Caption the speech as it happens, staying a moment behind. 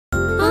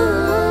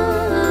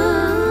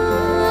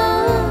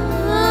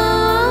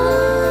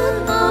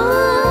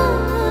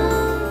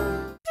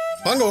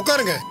வாங்க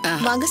உட்காருங்க.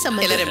 வாங்க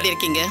சம்பந்தி. எல்லாரும் எப்படி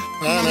இருக்கீங்க?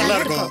 நல்லா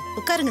இருக்கோம்.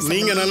 உட்காருங்க.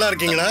 நீங்க நல்லா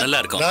இருக்கீங்களா? நல்லா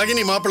இருக்கோம்.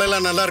 ராகினி மாப்பிள்ளை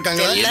எல்லாம் நல்லா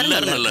இருக்காங்களா?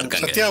 எல்லாரும் நல்லா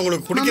இருக்காங்க. சத்யா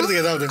உங்களுக்கு குடிக்கிறது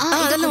ஏதாவது?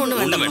 அதெல்லாம்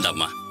ஒண்ணும்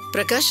வேண்டாம்மா.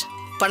 பிரகாஷ்,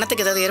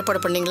 பணத்துக்கு ஏதாவது ஏற்பாடு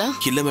பண்ணீங்களா?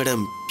 இல்ல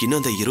மேடம், இன்னும்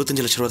அந்த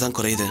 25 லட்சம் ரூபாய் தான்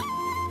குறையுது.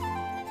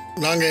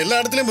 நாங்க எல்லா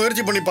இடத்துலயும்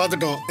முயற்சி பண்ணி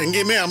பார்த்துட்டோம்,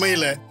 எங்கேயுமே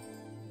அமையல.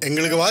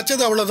 எங்களுக்கு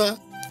வாச்சது அவ்வளவுதான்.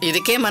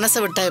 இதுக்கே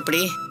மனசை விட்டா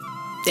எப்படி?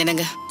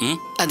 என்னங்க,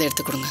 அதை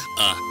எடுத்து கொடுங்க.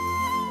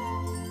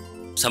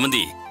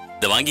 சமந்தி,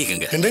 இத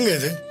வாங்கிக்கங்க. என்னங்க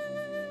இது?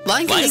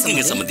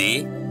 வாங்கிக்கங்க சமந்தி.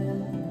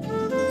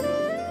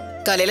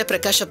 காலையில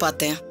பிரகாஷ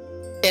பார்த்தேன்,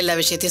 எல்லா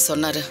விஷயத்தையும்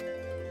சொன்னாரு.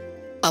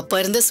 அப்ப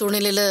இருந்த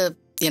சூழ்நிலையில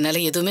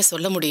என்னால எதுவுமே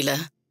சொல்ல முடியல.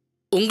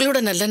 உங்களோட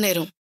நல்ல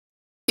நேரம்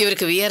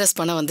இவருக்கு VRS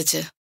பணம் வந்துச்சு,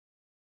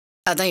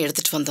 அதான்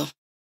எடுத்துட்டு வந்தோம்.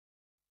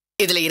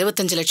 இதுல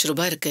 25 லட்சம்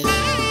ரூபாய் இருக்கு.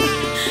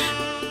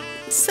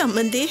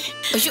 சம்பந்தி.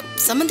 ஐயோ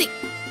சம்பந்தி,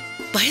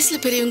 வயசுல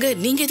பெரியவங்க,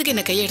 நீங்க எதுக்கு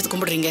என்ன கையை எடுத்து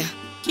கும்பிடுறீங்க?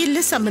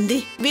 இல்ல சம்பந்தி,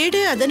 வீடு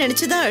அதை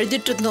நினைச்சுதான்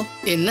அழுதுட்டு இருந்தோம்.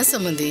 என்ன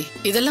சம்பந்தி,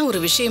 இதெல்லாம்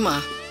ஒரு விஷயமா?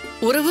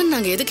 உறவுன்னு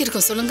நாங்க எதுக்கு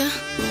இருக்கோம் சொல்லுங்க?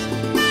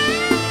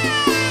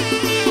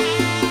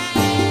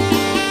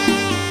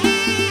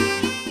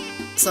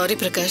 சாரி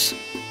பிரகாஷ்,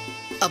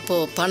 அப்போ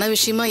பண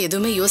விஷயமா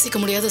எதுவுமே யோசிக்க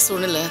முடியாத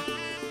சூழ்நிலை,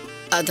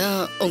 அதான்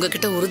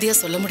உங்ககிட்ட உறுதியா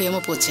சொல்ல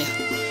முடியாம போச்சு.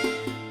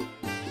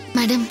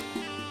 மேடம்,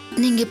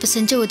 நீங்க இப்ப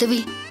செஞ்ச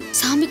உதவி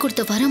சாமி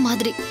கொடுத்த வர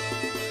மாதிரி.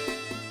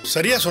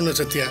 சரியா சொன்ன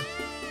சத்யா.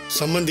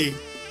 சம்பந்தி,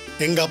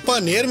 எங்க அப்பா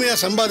நேர்மையா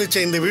சம்பாதிச்ச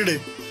இந்த வீடு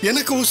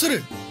எனக்கு உசுறு.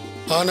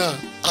 ஆனா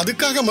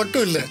அதுக்காக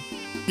மட்டும் இல்ல,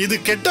 இது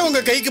கெட்டவங்க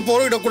கைக்கு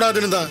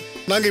போயிடக்கூடாதுன்னு தான்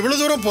நாங்க இவ்வளவு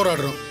தூரம்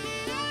போராடுறோம்.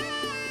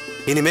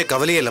 இனிமே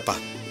கவலையே இல்லப்பா,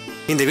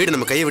 இந்த வீடு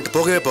நம்ம கையை விட்டு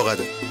போகவே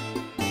போகாது.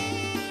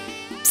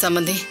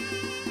 சம்பந்தி,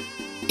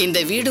 இந்த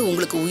வீடு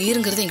உங்களுக்கு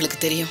உயிருங்கிறது எங்களுக்கு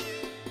தெரியும்.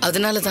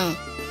 அதனாலதான்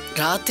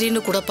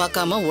ராத்திரின்னு கூட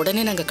பார்க்காம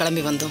உடனே நாங்க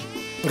கிளம்பி வந்தோம்.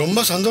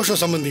 ரொம்ப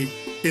சந்தோஷம் சம்பந்தி.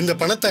 இந்த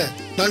பணத்தை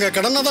நாங்க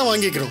கடனா தான்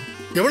வாங்கிக்கிறோம்.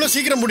 எவ்வளவு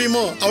சீக்கிரம்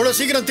முடியுமோ அவ்வளவு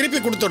சீக்கிரம் திருப்பி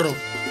கொடுத்துடுறோம்.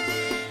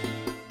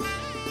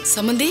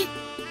 சம்பந்தி,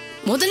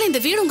 முதல்ல இந்த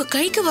வீடு உங்க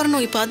கைக்கு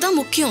வரணும், இப்ப அதான்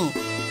முக்கியம்.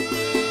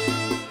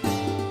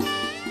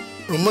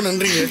 ரொம்ப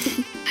நன்றிங்க.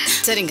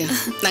 சரிங்க,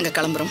 நாங்க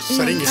கிளம்புறோம்.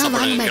 சரிங்க.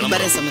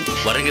 வரேன் சம்பந்தி.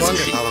 வரேங்க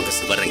சமந்தி.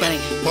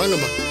 வரேங்க.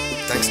 வாங்கம்மா.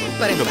 Thanks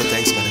ma'am. ரொம்ப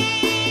தேங்க்ஸ் மேடம்.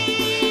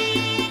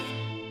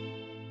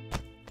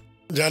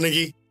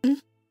 ஜானகி,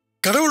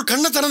 கடவுள்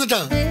கண்ணை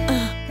திறந்துட்டான்.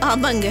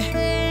 ஆமாங்க.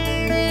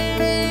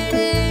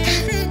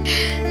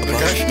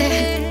 பிரகாஷ்,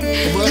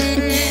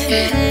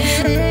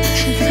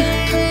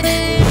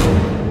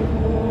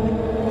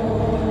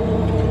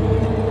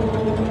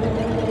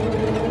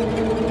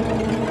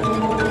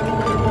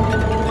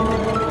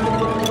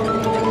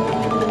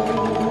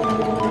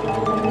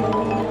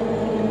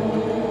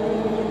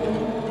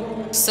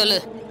 சொல்லு.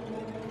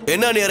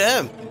 என்ன நேர,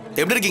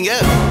 எப்படி இருக்கீங்க?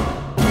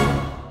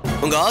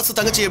 உங்க ஆசு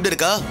தங்கச்சி எப்படி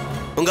இருக்கா?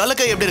 உங்க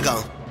அலக்கை எப்படி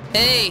இருக்கான்?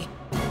 ஏய்,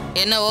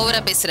 என்ன ஓவரா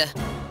பேசுற?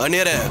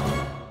 அந்நியர,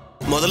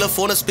 முதல்ல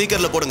போனை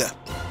ஸ்பீக்கர்ல போடுங்க.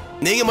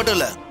 நீங்க மட்டும்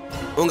இல்ல,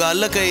 உங்க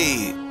அல்லக்கை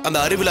அந்த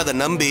அறிவில் அதை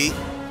நம்பி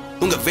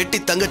உங்க வெட்டி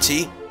தங்கச்சி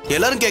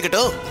எல்லாரும்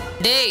கேட்கட்டும்.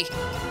 டேய்,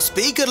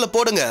 ஸ்பீக்கர்ல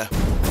போடுங்க.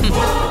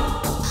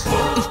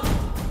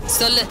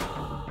 சொல்லு.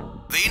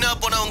 வீணா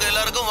போனவங்க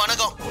எல்லாருக்கும்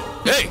வணக்கம்.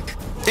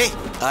 டேய்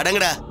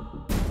அடங்கடா.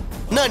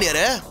 நான் யார?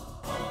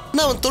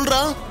 நான் அவன்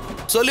சொல்றான்,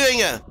 சொல்லி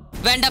வைங்க.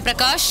 வேண்டாம்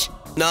பிரகாஷ்.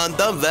 நான்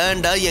தான்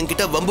வேண்டாம்,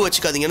 என்கிட்ட வம்பு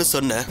வச்சுக்காதீங்கன்னு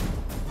சொன்னேன்.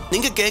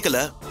 நீங்க கேட்கல.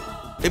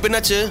 இப்ப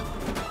என்னாச்சு?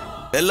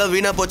 எல்லாம்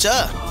வீணா போச்சா?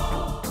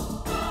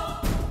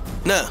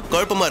 என்ன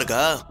குழப்பமா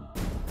இருக்கா?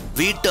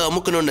 வீட்டை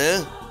அமுக்கணும்னு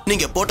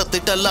நீங்க போட்ட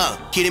திட்டெல்லாம்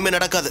இனிமே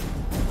நடக்காது.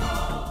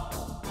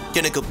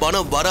 எனக்கு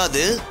பணம்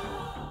வராது,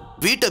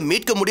 வீட்டை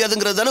மீட்க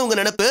முடியாதுங்கிறது தானே உங்க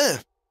நினைப்பு.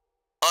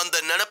 அந்த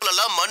நினைப்புல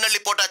எல்லாம்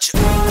மண்ணள்ளி போட்டாச்சு.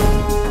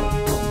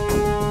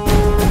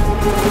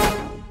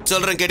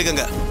 சொல்றேன்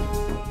கேட்டுக்கங்க.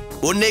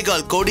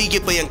 1.25 கோடி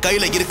இப்ப என்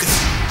கையில இருக்கு.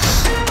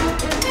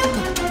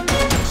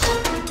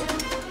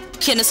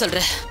 என்ன சொல்ற?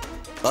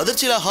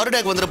 அதிர்ச்சியில ஹார்ட்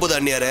அட்டாக் வந்துட போது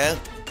அந்நியார.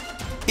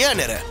 ஏன்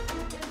நேர,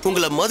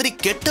 உங்களை மாதிரி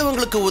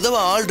கெட்டவங்களுக்கு உதவ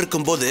ஆள்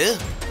இருக்கும் போது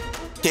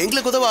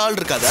எங்களுக்கு உதவ ஆள்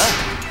இருக்காதா?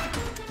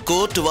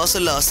 கோர்ட்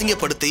வாசல்ல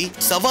அசிங்கப்படுத்தி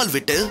சவால்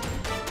விட்டு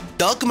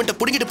டாக்குமெண்ட்டை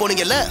புடிங்கிட்டு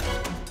போனீங்கல்ல,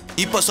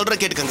 இப்ப சொல்ற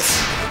கேட்டுக்கங்க.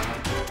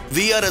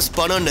 VRS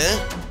பணம்னு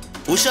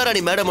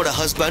உஷாராணி மேடமோட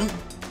ஹஸ்பண்ட்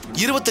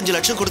 25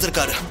 லட்சம்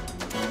கொடுத்திருக்காரு.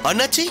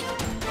 அண்ணாச்சி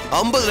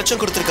 50 லட்சம்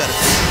கொடுத்திருக்காரு.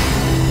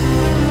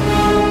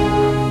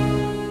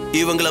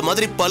 இவங்கள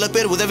மாதிரி பல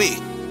பேர் உதவி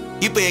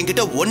இப்ப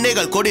என்கிட்ட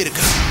 1.25 கோடி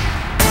இருக்கு.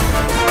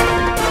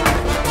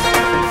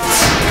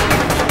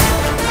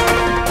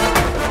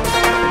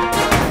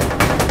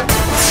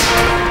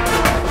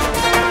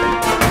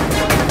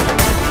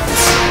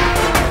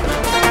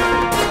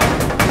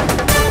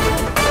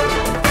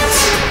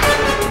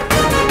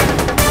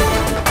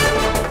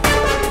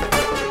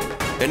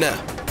 என்ன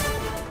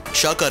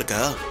ஷாக்கா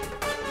இருக்கா?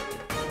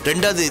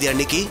 2ஆம் தேதி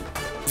அன்னைக்கு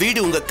வீடு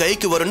உங்க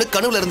கைக்கு வரும்னு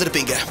கனவுல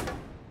இருந்திருப்பீங்க.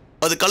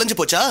 அது கலைஞ்சு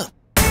போச்சா?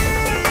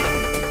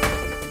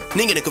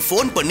 நீங்க எனக்கு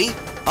போன் பண்ணி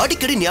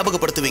அடிக்கடி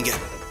ஞாபகப்படுத்துவீங்க.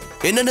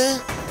 என்னன்னு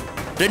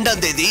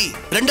 2ஆம் தேதி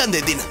 2ஆம்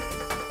தேதின்னு.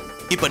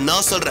 இப்ப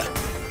நான் சொல்றேன்,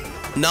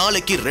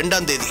 நாளைக்கு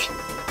 2ஆம் தேதி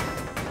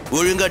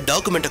ஒழுங்கா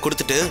டாக்குமெண்ட்டை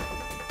கொடுத்துட்டு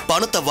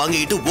பணத்தை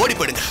வாங்கிட்டு ஓடி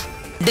போடுங்க.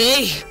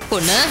 டேய்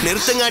பொண்ணு,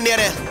 நிறுத்துங்க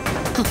அண்ணியாரே.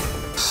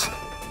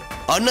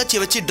 அண்ணாச்சியை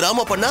வச்சு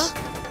டிராமா பண்ணா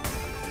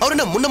அவர்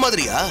என்ன முன்ன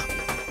மாதிரியா?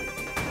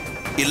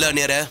 இல்ல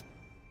நேர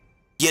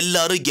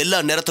எல்லாரும் எல்லா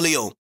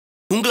நேரத்திலையும்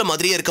உங்களை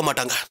மாதிரியே இருக்க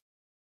மாட்டாங்க.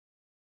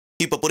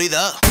 இப்ப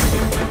புரியுதா?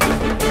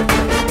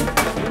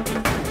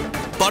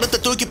 பணத்தை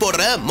தூக்கி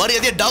போடுற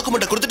மரியாதையை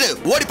டாக்குமெண்ட்டை கொடுத்துட்டு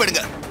ஓடி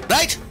போயிடுங்க.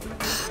 ரைட்?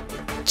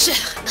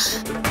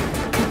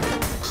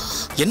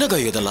 என்னங்க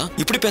இதெல்லாம்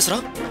இப்படி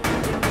பேசுறான்?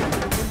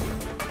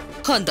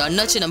 அந்த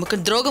அண்ணாச்சி நமக்கு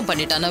துரோகம்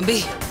பண்ணிட்டான் நம்பி.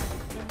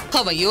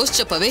 அவன்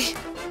யோசிச்சப்பவே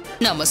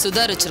நாம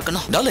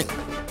சுதாரிச்சிருக்கணும். டார்லிங்,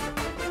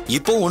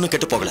 இப்போ ஒண்ணு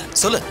கெட்டு போகல.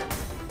 சொல்லு,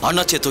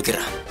 அண்ணாச்சியை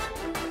தூக்கிறேன்.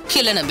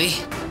 இல்ல நம்பி,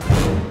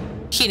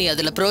 இனி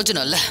அதுல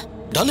பிரயோஜனம் இல்ல.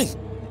 டார்லிங்,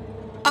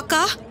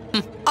 அக்கா,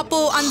 அப்போ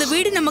அந்த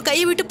வீடு நம்ம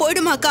கையை விட்டு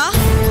போயிடுமாக்கா?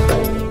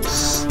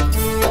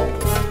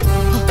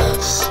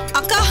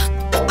 அக்கா,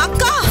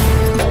 அக்கா,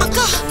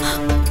 அக்கா.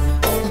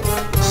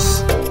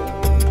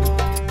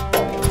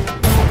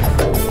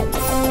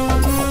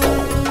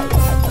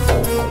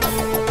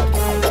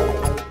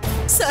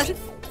 சார்,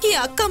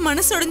 என் அக்கா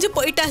மனசொடைஞ்சு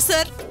போயிட்டா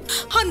சார்.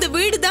 அந்த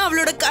வீடு தான்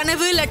அவளோட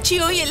கனவு,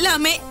 லட்சியம்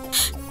எல்லாமே.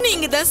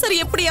 நீங்க தான் சார்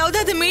எப்படியாவது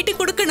அதை மீட்டு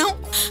கொடுக்கணும்.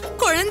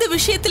 குழந்தை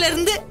விஷயத்துல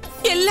இருந்து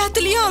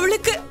எல்லாத்துலயும்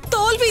அவளுக்கு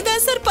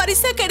தோல்விதான் சார்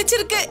பரிசா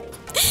கிடைச்சிருக்கு.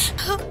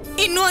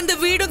 இன்னும் அந்த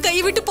வீடும் கை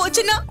விட்டு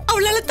போச்சுன்னா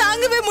அவளால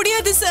தாங்கவே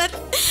முடியாது சார்.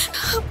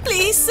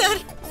 Please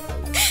sir.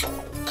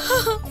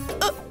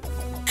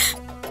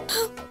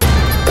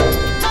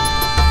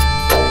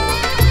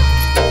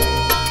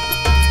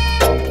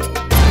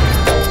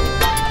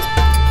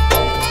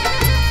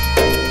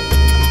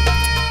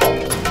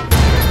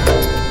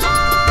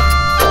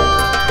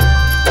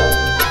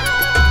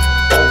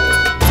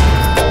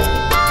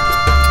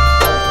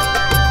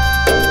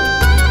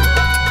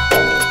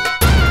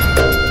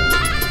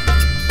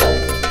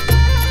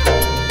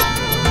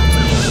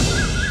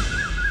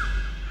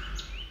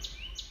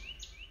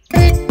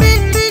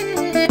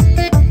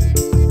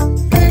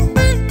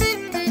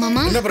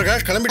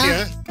 பிரகாஷ், கிளம்பிட்டியா?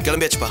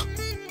 கிளம்பியாச்சுப்பா.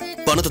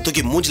 பணத்தை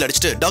தூக்கி மூஞ்சில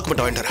அடிச்சுட்டு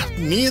டாக்குமெண்ட் வாங்கிட்டு வரேன்.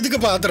 நீ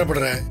எதுக்குப்பா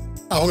ஆத்திரப்படுற?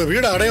 அவங்க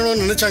வீடு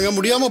அடையணும்னு நினைச்சாங்க,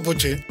 முடியாம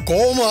போச்சு.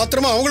 கோவமும்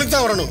ஆத்திரமா அவங்களுக்கு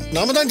தான் வரணும்.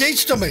 நாம தான்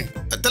ஜெயிச்சிட்டோமே.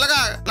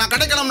 திலகா, நான்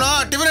கடை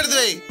கிளம்பணும். டிஃபன்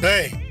எடுத்து வை.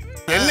 டேய்,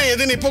 என்ன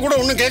எதுன்னு இப்ப கூட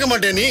ஒண்ணும் கேட்க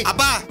மாட்டேன் நீ.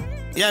 அப்பா,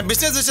 என்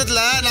பிசினஸ்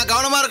விஷயத்துல நான்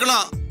கவனமா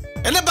இருக்கணும்.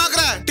 என்ன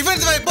பாக்குற? டிஃபன்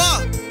எடுத்து வை போ.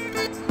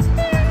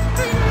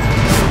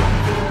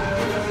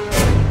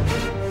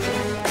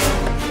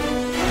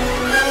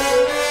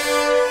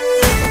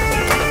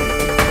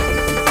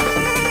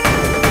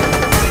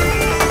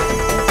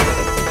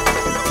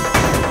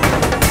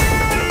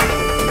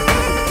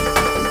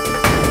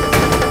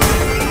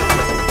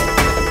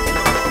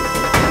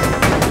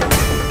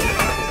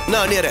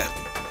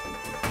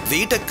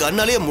 வீட்டை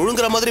கண்ணாலேயே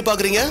முழுங்குற மாதிரி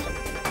பாக்குறீங்க.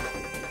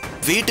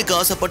 வீட்டுக்கு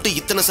ஆசைப்பட்டு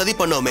இத்தனை சதி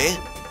பண்ணோமே,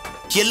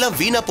 எல்லாம்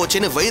வீணா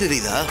போச்சேன்னு வயிறு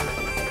எரியுதா?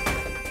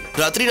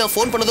 ராத்திரி நான்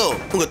போன் பண்ணதோ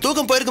உங்க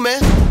தூக்கம் போயிருக்குமே.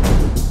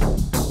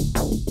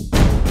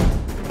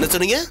 என்ன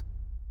சொன்னீங்க?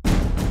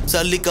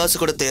 சல்லி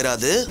காசு கூட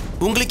தேராது,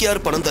 உங்களுக்கு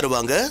யார் பணம்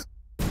தருவாங்க?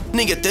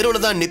 நீங்க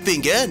தெருவுல தான்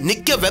நிப்பீங்க,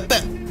 நிக்க வெப்ப.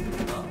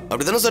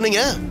 அப்படிதானே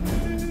சொன்னீங்க?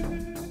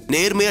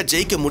 நேர்மையா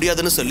ஜெயிக்க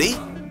முடியாதுன்னு சொல்லி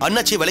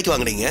அண்ணாச்சி விலைக்கு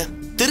வாங்குனீங்க,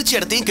 திருச்சி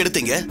இடத்தையும்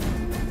கெடுத்தீங்க.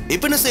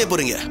 இப்ப என்ன செய்ய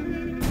போறீங்க?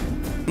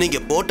 நீங்க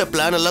போட்ட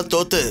பிளான் எல்லாம்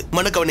தோத்து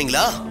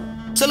மணக்கவனீங்களா?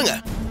 சொல்லுங்க,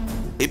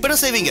 இப்ப என்ன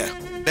செய்வீங்க?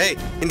 டேய்,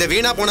 இந்த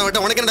வீணா போன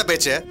விட்ட உனக்கு என்ன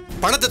பேச்சு?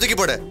 பணத்தை தூக்கி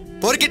போடு,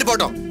 பொறுக்கிட்டு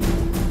போட்டோம்.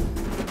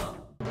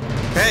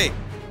 டேய்,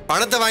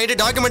 பணத்தை வாங்கிட்டு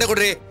டாக்குமெண்ட்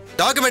கொடுறீ.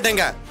 டாக்குமெண்ட்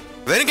எங்க?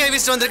 வெறும் கை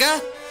வீசிட்டு வந்திருக்க?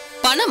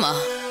 பணமா?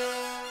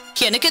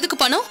 எனக்கு எதுக்கு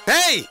பணம்?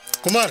 டேய்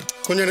குமார்,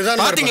 கொஞ்சம்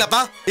நிதானமா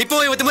பாத்தீங்களாப்பா?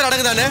 இப்போ இவத்து மாதிரி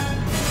அடங்குதானே.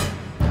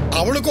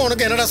 அவளுக்கும்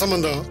உனக்கு என்னடா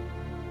சம்பந்தம்?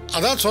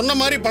 அதான் சொன்ன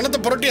மாதிரி பணத்தை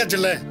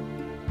புரட்டியாச்சுல்ல.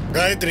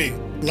 காயத்ரி,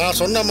 நான்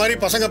சொன்ன மாதிரி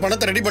பசங்க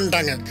பணத்தை ரெடி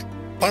பண்ணிட்டாங்க.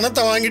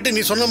 பணத்தை வாங்கிட்டு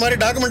நீ சொன்ன மாதிரி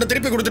டாக்குமெண்ட்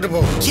திருப்பி கொடுத்துட்டு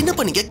போ. என்ன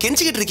பண்ணீங்க?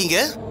 கெஞ்சிக்கிட்டு இருக்கீங்க.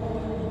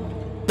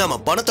 நாம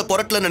பணத்தை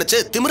புரட்டல நினைச்சு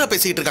திமிரா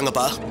பேசிக்கிட்டு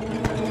இருக்காங்கப்பா.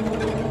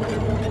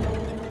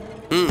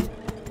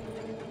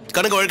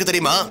 கணக்கு வழக்கு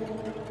தெரியுமா?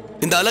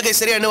 இந்த அழகை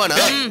சரியா என்னவானா?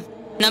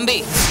 நம்பி,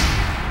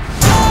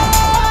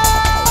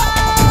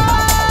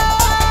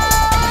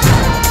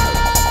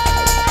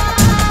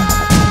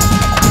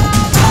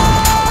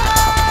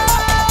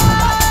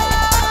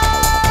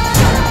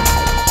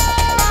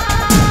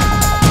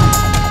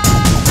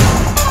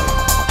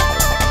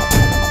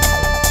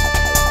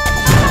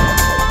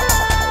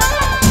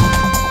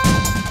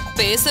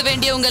 பேச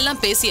வேண்டியவங்க எல்லாம்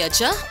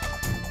பேசியாச்சா?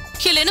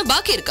 இல்லைன்னா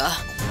பாக்கி இருக்கா?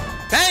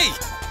 டேய்,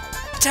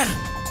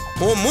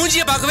 உன்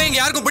மூஞ்சியை பார்க்கவே இங்க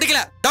யாருக்கும் பிடிக்கல.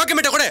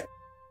 டாக்குமெண்ட்டை கொடு.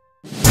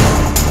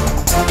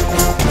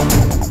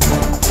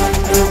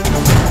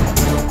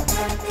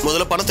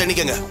 முதல்ல பணத்தை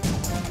எண்ணிக்கங்க.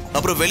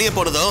 அப்புறம் வெளியே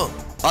போனதும்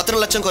அத்தனை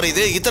லட்சம்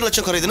குறையுது, இத்தனை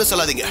லட்சம் குறையுதுன்னு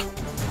சொல்லாதீங்க.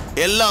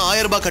 எல்லாம்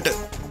 1000 ரூபாய் கட்டு.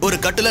 ஒரு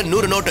கட்டுல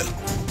 100 நோட்டு.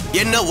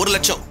 என்ன 1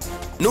 லட்சம்?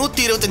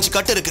 125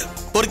 கட்டு இருக்கு.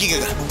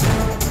 பொறுக்கிக்கங்க.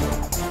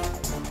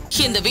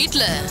 இந்த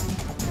வீட்ல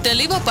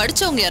தெளிவா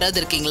படிச்சவங்க யாராவது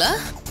இருக்கீங்களா?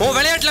 உன்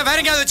விளையாட்டுல வேற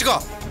எங்கயாவது வச்சுக்கோ.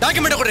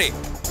 டாக்குமெண்ட் கொடு.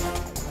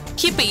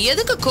 இப்ப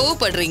எதுக்கு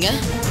கோவப்படுறீங்க?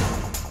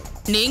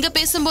 நீங்க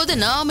பேசும்போது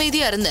நான்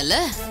அமைதியா இருந்தேன்ல,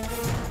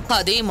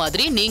 அதே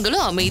மாதிரி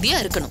நீங்களும் அமைதியா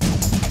இருக்கணும்.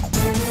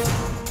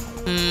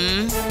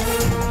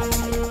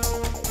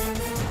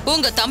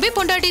 உங்க தம்பி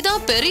பொண்டாட்டி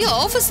தான் பெரிய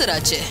ஆபீசர்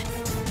ஆச்சு.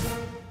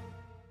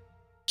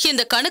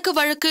 இந்த கணக்கு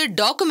வழக்கு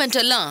டாக்குமெண்ட்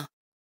எல்லாம்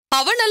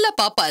அவ நல்லா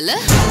பாப்பால.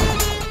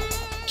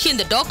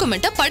 இந்த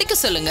டாக்குமெண்ட படிக்க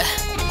சொல்லுங்க.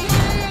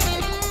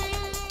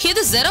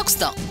 இது ஜெராக்ஸ்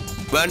தான்.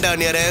 வேண்டாம்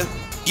அண்ணியாரே,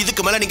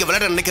 இதுக்கு மேல நீங்க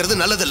விளையாட நினைக்கிறது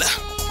நல்லதில்ல.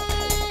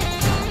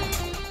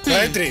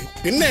 காயத்ரி,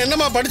 இன்னும்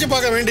என்னமா படிச்சு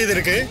பார்க்க வேண்டியது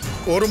இருக்கு?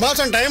 ஒரு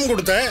மாசம் டைம்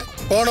கொடுத்த.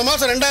 போன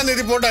மாசம் 2ஆம்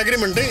தேதி போட்ட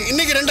அக்ரிமெண்ட்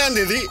இன்னைக்கு 2ஆம்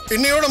தேதி,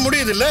 இன்னையோட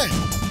முடியுது இல்ல?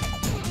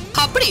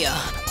 அப்படியா?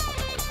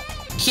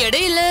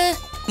 இடையில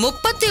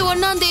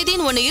 31ஆம்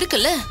தேதின்னு ஒண்ணு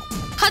இருக்குல்ல,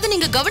 அது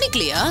நீங்க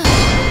கவனிக்கலையா?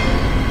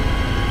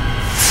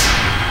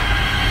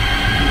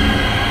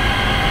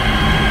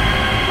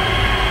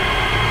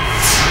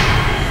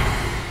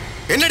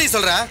 என்னடி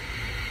சொல்ற?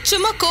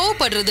 சும்மா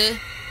கோவப்படுறது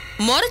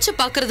முறைச்சு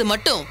பாக்குறது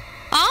மட்டும்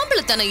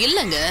ஆம்பளத்தனம்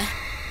இல்லங்க.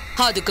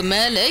 அதுக்கு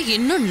மேல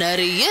இன்னும்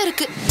நிறைய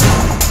இருக்கு.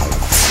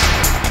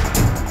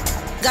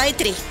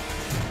 காயத்ரி,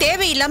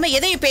 தேவையில்லாம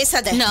எதையும்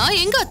பேசாத. நான்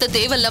எங்க அத்தை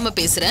தேவையில்லாம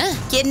பேசுறேன்?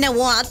 என்ன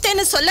உன்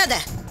அத்தைன்னு சொல்லாத.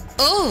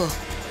 ஓ,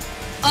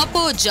 அப்போ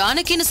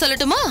ஜானகின்னு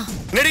சொல்லட்டுமா?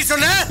 என்னடி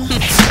சொன்ன?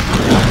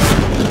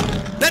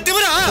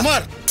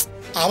 குமார்,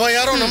 அவ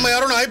யாரோ நம்ம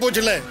யாரோன்னு ஆயி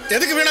போச்சுல்ல,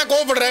 எதுக்கு வீணா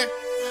கோவப்படுற?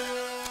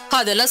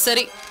 அதெல்லாம்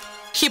சரி.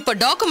 இப்ப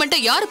டாக்குமெண்ட்டை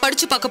யாரு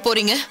படிச்சு பார்க்க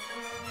போறீங்க?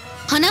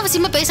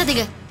 அனாவசியமா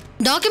பேசாதீங்க.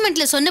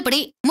 டாக்குமெண்ட்ல சொன்னபடி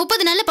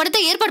 30 நாள்ல படத்தை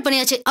ஏற்பாடு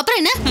பண்ணியாச்சு. அப்புறம்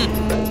என்ன?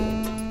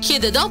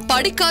 இதுதான்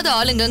படிக்காத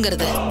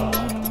ஆளுங்கிறது.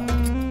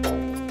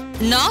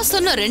 நான்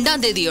சொன்ன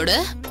 2ஆம் தேதியோட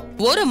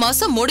ஒரு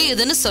மாசம்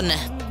முடியுதுன்னு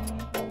சொன்னேன்.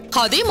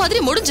 அதே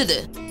மாதிரி முடிஞ்சது.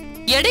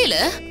 இடையில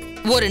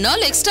ஒரு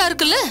நாள் எக்ஸ்ட்ரா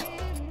இருக்குல்ல,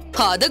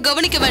 அத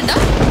கவனிக்க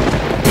வேண்டாம்?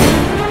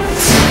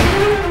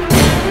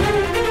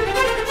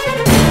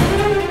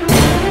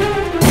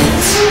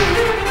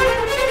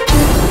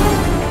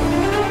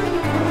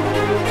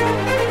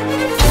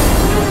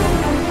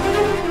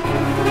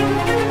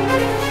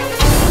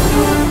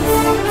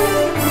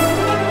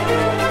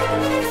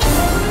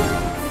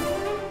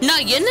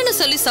 நான் என்னன்னு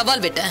சொல்லி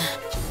சவால் விட்டேன்.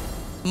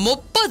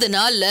 30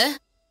 நாள்ல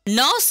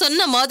நான்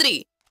சொன்ன மாதிரி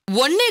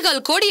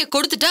 1.25 கோடியை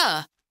கொடுத்துட்டா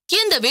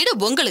இந்த வீடு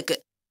உங்களுக்கு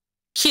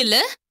இல்ல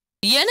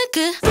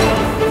எனக்கு.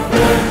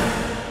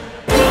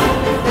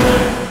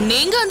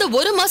 நீங்க அந்த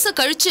ஒரு மாசம்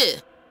கழிச்சு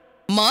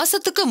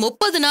மாசத்துக்கு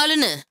 30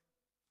 நாள்னு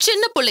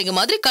சின்ன பிள்ளைங்க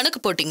மாதிரி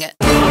கணக்கு போட்டீங்க.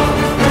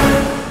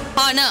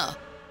 ஆனா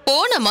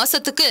போன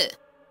மாசத்துக்கு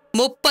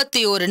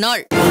 31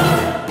 நாள்.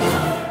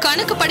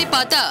 கணக்கு படி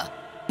பார்த்தா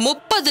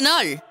 30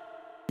 நாள்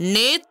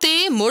நேத்தே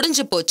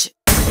முடிஞ்சு போச்சு.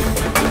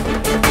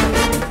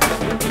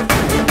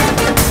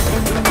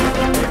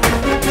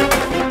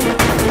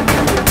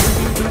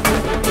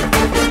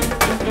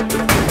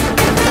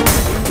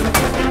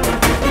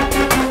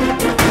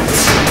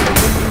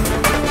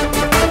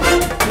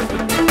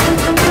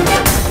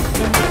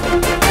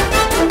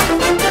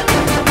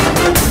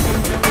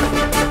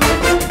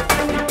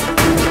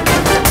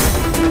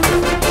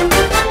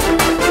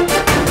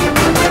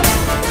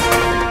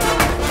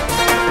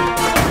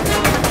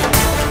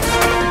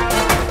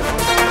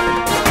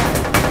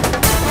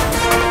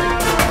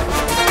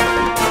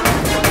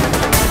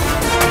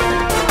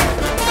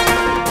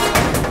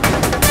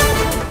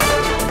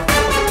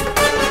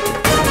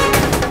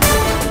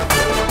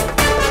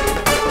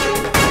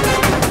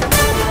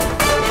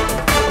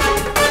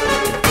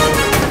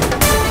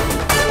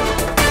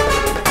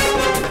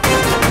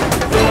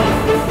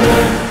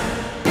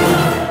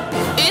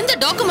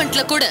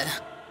 கூட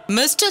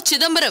மிஸ்டர்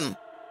சிதம்பரம்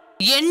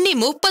எண்ணி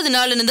 30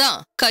 நாள்னு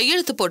தான்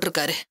கையெழுத்து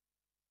போட்டிருக்காரு.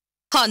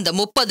 அந்த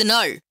 30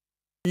 நாள்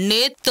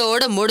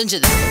நேத்தோட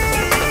முடிஞ்சது.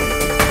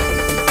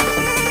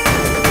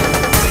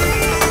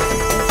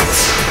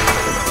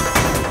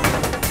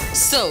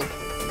 சோ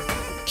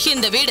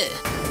இந்த வீடு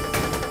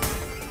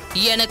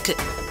எனக்கு.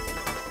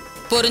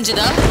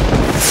 புரிஞ்சுதா?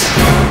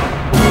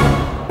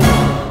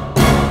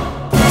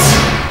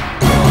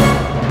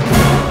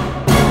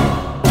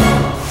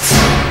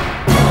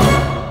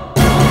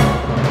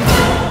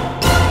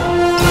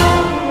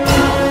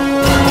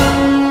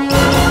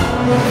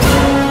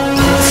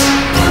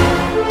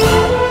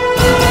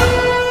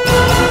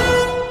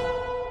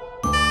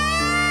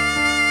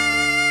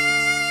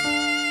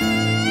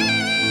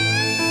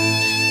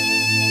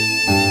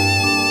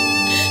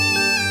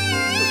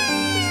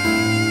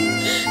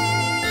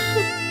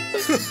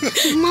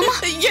 மாமா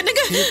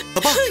எனக்கு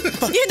அப்பா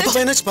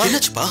என்னாச்சுப்பா?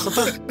 என்னாச்சுப்பா?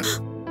 அப்பா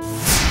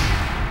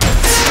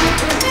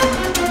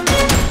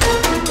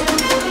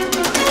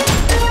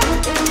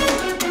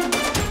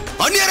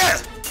அண்ணியாரே,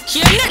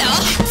 என்னடா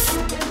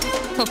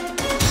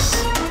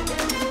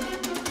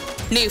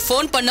நீ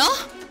போன் பண்ணா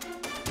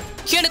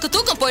எனக்கு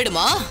தூக்கம்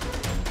போயிடுமா?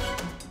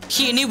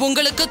 இனி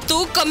உங்களுக்கு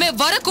தூக்கமே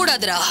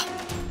வரக்கூடாதுடா.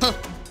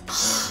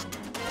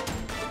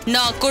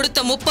 நான்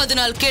கொடுத்த 30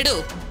 நாள் கெடு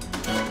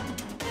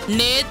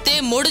நேத்தே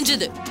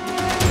முடிஞ்சது.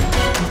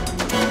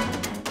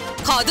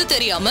 அது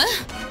தெரியாம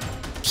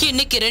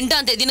இன்னைக்கு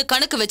 2ஆம் தேதின்னு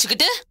கணக்கு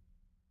வச்சுக்கிட்டு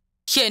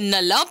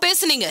என்னெல்லாம்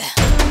பேசுனீங்க.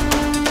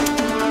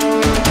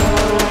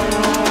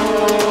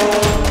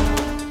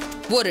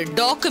 ஒரு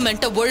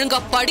டாக்குமெண்ட ஒழுங்கா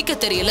படிக்க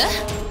தெரியல,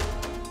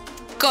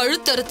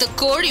 கழுத்தறுத்த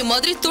கோழி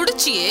மாதிரி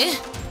துடிச்சியே.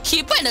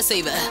 இப்ப என்ன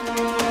செய்வ?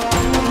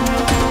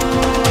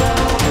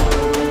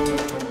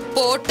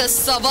 போட்ட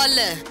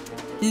சவால்ல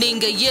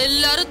நீங்க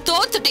எல்லாரும்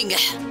தோத்துட்டீங்க.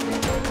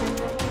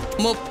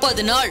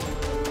 30 நாள்,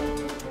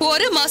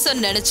 ஒரு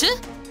மாசம் நினைச்சு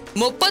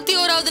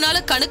 31வது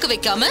நாள் கணக்கு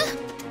வைக்காம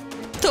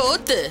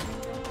தோத்து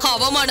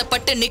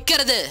அவமானப்பட்டு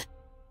நிக்கிறது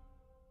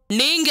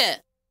நீங்க,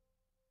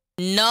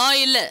 நான்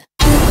இல்ல.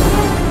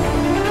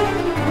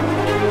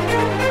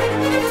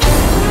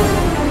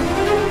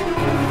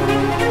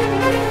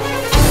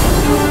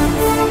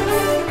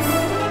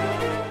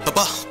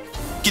 அப்பா,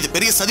 இது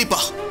பெரிய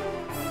சதிப்பா.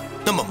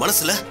 நம்ம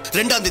மனசுல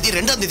 2ஆம்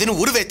தேதின்னு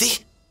உருவேத்தி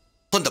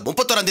அந்த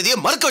 31ஆம் தேதியை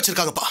மறக்க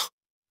வச்சிருக்காங்கப்பா.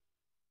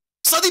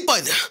 சதிப்பா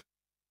இது.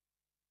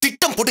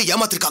 திட்டம் போட்டு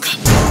ஏமாத்திருக்காங்க.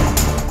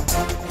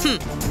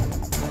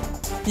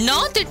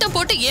 நான் திட்டம்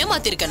போட்டு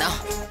ஏமாத்திருக்கேனா?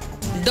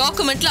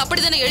 டாக்குமெண்ட்ல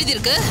அப்படிதானே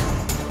எழுதியிருக்கு.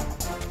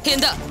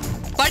 இந்தா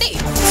படி.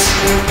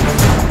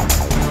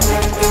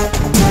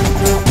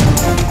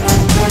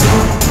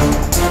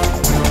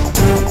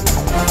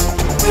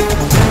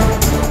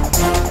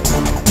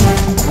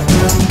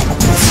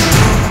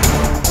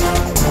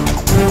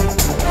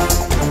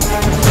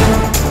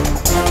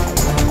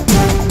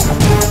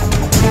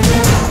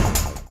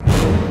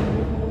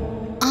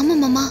 ஆமா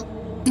மாமா,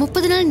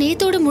 30 நாள்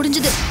நேத்தோட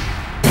முடிஞ்சது.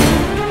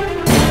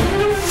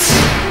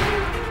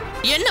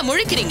 என்ன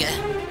முழிக்கிறீங்க?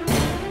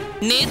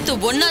 நேத்து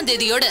 1ஆம்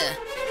தேதியோட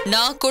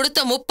நான்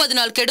கொடுத்த 30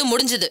 நாள் கெடு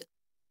முடிஞ்சது.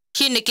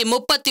 இன்னைக்கு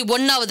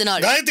 31வது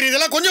நாள். காயத்ரி,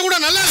 இதெல்லாம் கொஞ்சம் கூட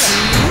நல்லா இல்ல.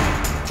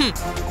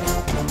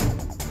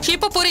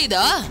 இப்ப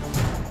புரியுதா?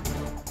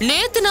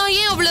 நேத்து நான்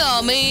ஏன் அவ்வளவு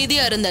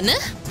அமைதியா இருந்தேன்னு?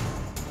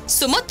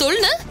 சும்மா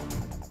தொல்ன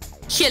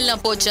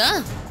எல்லாம் போச்சா?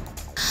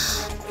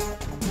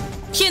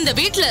 இந்த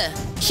வீட்ல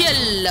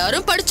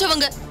எல்லாரும்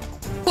படிச்சவங்க.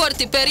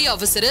 ஒருத்தி பெரிய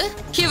ஆபீசர்,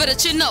 இவரு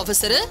சின்ன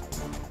ஆபீசர்,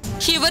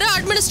 இவரு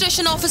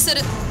அட்மினிஸ்ட்ரேஷன்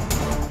ஆபீசர்.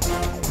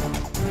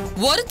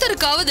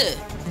 ஒருத்தருக்காவது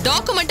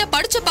டாக்குமெண்ட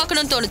படிச்சு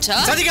பார்க்கணும்னு தோணுச்சா?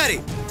 அதிகாரி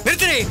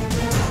நிறுத்துறே.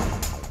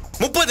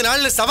 30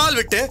 நாள்ல சவால்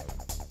விட்டு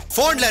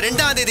போன்ல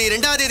 2ஆம்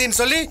தேதின்னு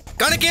சொல்லி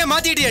கணக்கையே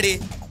மாத்திட்டியாடி.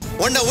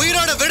 உன்னை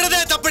உயிரோட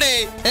விடுறதே தப்புடே.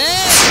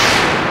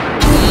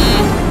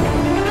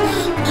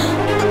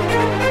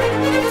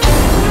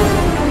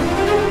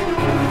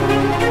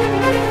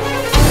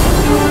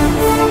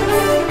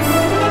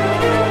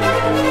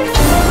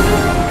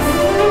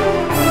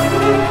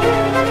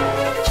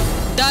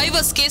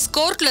 டைவர்ஸ் கேஸ்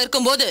கோர்ட்ல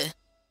இருக்கும்போது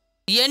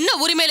என்ன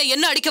உரிமையில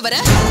என்ன அடிக்க வர?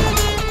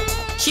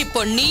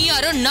 இப்போ நீ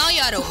யாரோ நான்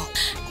யாரோ?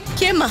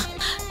 ஏம்மா,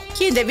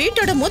 இந்த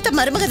வீட்டோட மூத்த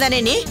மருமக தானே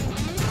நீ?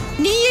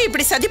 நீயே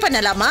இப்படி சதி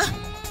பண்ணலாமா?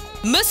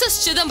 மிஸ்ஸஸ்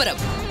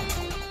சிதம்பரம்,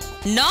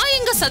 நான்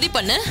எங்க சதி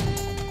பண்ண?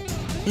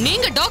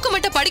 நீங்க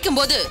டாக்குமெண்ட படிக்கும்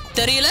போது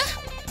தெரியல?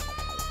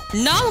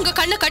 நான் உங்க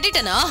கண்ணை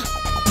கட்டிட்டேனா?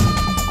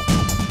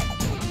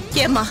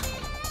 ஏம்மா,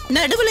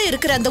 நடுவுல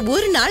இருக்கிற அந்த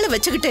ஒரு நாளை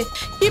வச்சுக்கிட்டு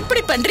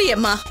இப்படி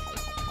பண்றியம்மா?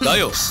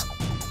 தாயோ,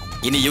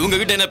 இனி இவங்க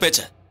கிட்ட என்ன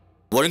பேச்ச?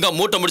 ஒழுங்கா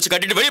மூட்டை முடிச்சு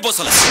கட்டிட்டு வெளியே போக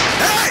சொல்ல.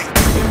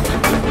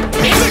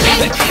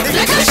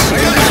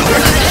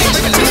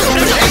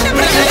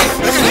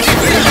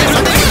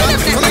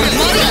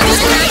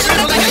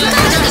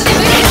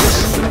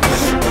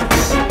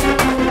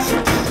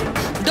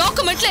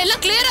 டாக்குமெண்ட்ல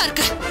எல்லாம் கிளியரா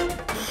இருக்கு.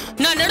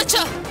 நான்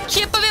நினைச்சா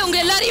இப்பவே உங்க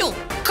எல்லாரையும்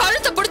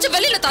கழுத்தை பிடிச்சு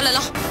வெளியில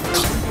தள்ளலாம்.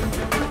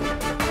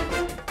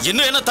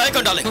 இன்னும் என்ன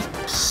தயக்கண்டாலே?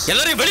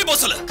 எல்லாரையும் வெளியே போக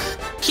சொல்ல.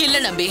 இல்ல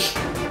நம்பி,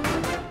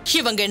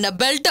 இவங்க என்ன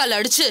பெல்ட்டால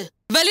அடிச்சு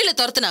வெளியில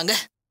துரத்துனாங்க,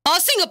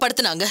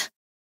 அசிங்கப்படுத்தினாங்க.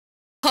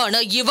 ஆனா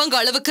இவங்க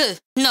அளவுக்கு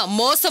நான்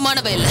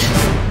மோசமானவ இல்ல.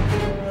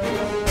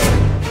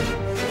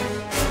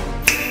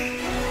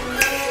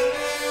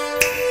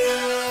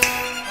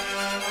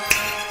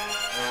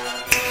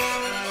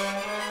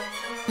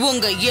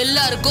 உங்க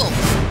எல்லாருக்கும்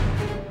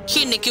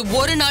இன்னைக்கு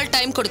ஒரு நாள்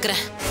டைம்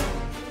கொடுக்கறேன்.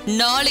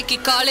 நாளைக்கு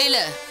காலையில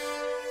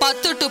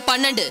 10 to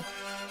 12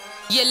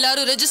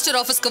 எல்லாரும் ரெஜிஸ்டர்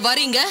ஆபீஸ்க்கு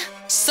வரீங்க,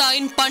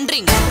 சைன்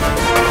பண்றீங்க.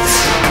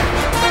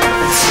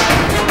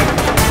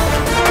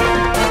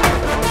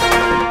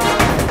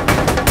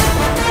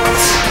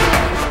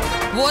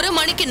 ஒரு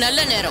மணிக்கு நல்ல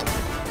நேரம்.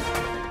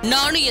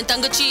 நானும் என்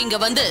தங்கச்சி இங்க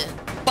வந்து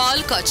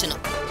பால்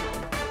காய்ச்சணும்.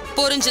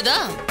 புரிஞ்சுதா?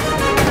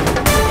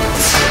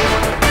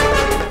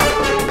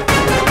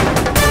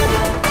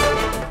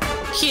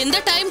 இந்த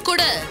டைம்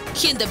கூட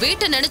இந்த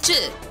வீட்டை நினைச்சு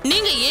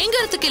நீங்க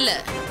ஏங்கறதுக்கு இல்ல,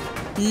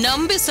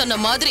 நம்பி சொன்ன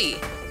மாதிரி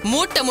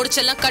மூட்டை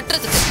முடிச்செல்லாம்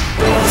கட்டுறதுக்கு.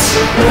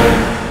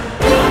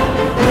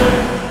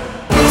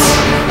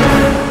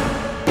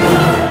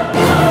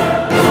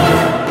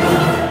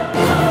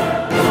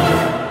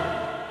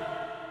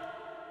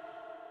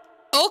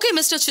 ஓகே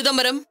மிஸ்டர்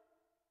சிதம்பரம்,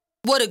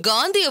 ஒரு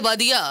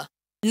காந்தியவாதியா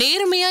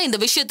நேர்மையா இந்த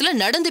விஷயத்துல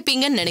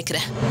நடந்துப்பீங்கன்னு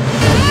நினைக்கிறேன்.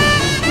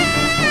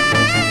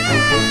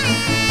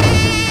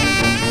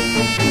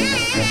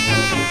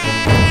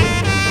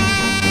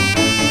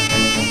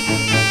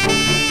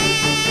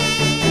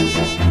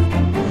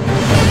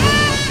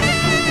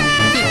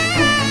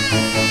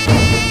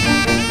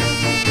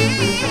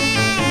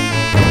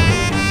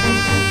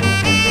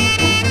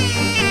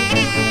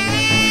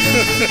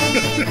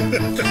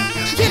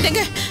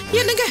 என்னங்க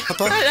என்னங்க,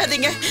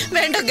 அழாதீங்க,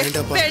 வேண்டாங்க,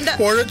 வேண்டாம்.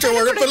 உழைச்ச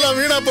உழைப்பெல்லாம்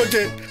வீணா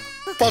போச்சு.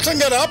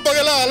 பசங்க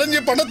ராப்பகலா அலைஞ்சு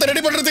பணத்தை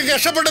ரெடி பண்றதுக்கு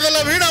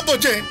கஷ்டப்பட்டதெல்லாம் வீணா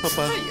போச்சு.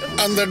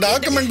 அந்த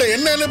டாக்குமெண்ட்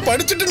என்னன்னு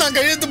படிச்சுட்டு நான்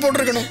கையெழுத்து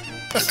போட்டிருக்கணும்.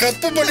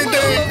 தப்பு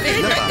பண்ணிட்டேன்.